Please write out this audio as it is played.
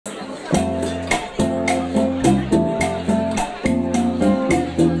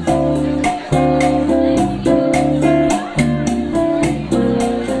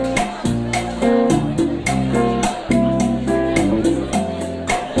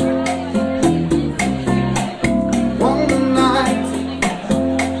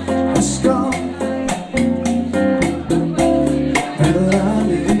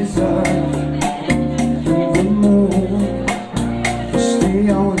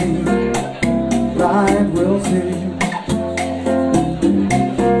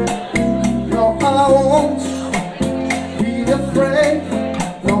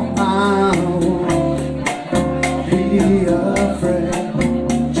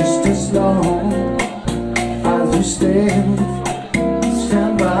stand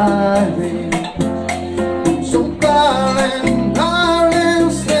by me. So darling,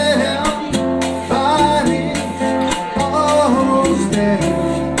 darling, stand by me. Oh,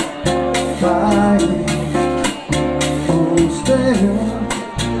 stand by me. Oh,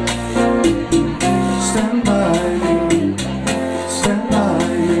 stand by me. Stand by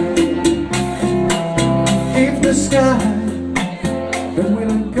me. If the sky that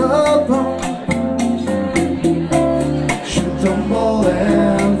will go on should tumble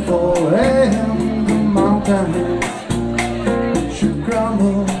and fall, and the mountains should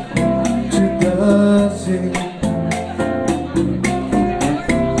crumble to the sea,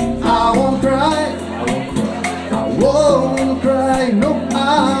 I won't cry, I won't cry, no, I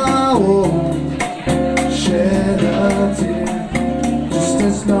won't shed a tear. Just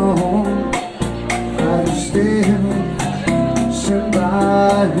as long as you stand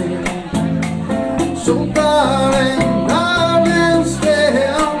by me. So darling, darling,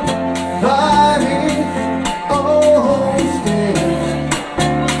 stand by me. Oh, stand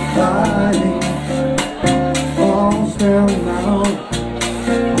by me. Oh, stand now.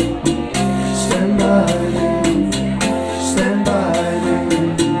 Stand by me. Stand by me.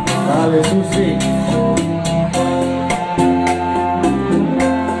 Hallelujah.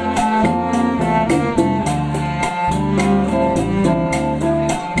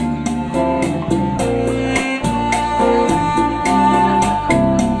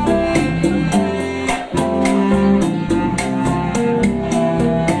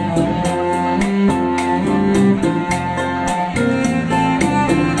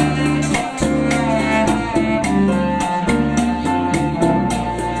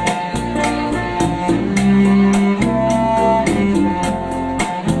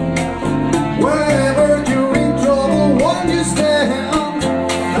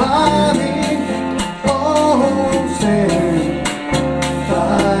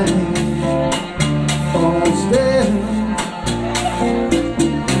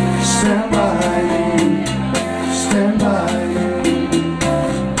 Stand by me, stand by me,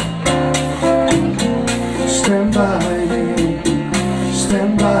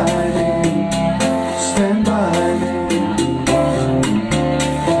 stand by me, stand by me, stand by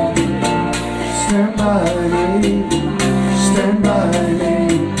me,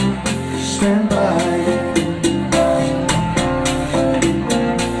 stand by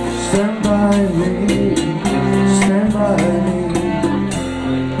me, stand by me, stand by me.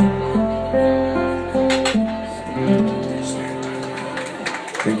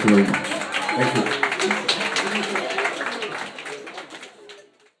 Thank you very much. Thank you.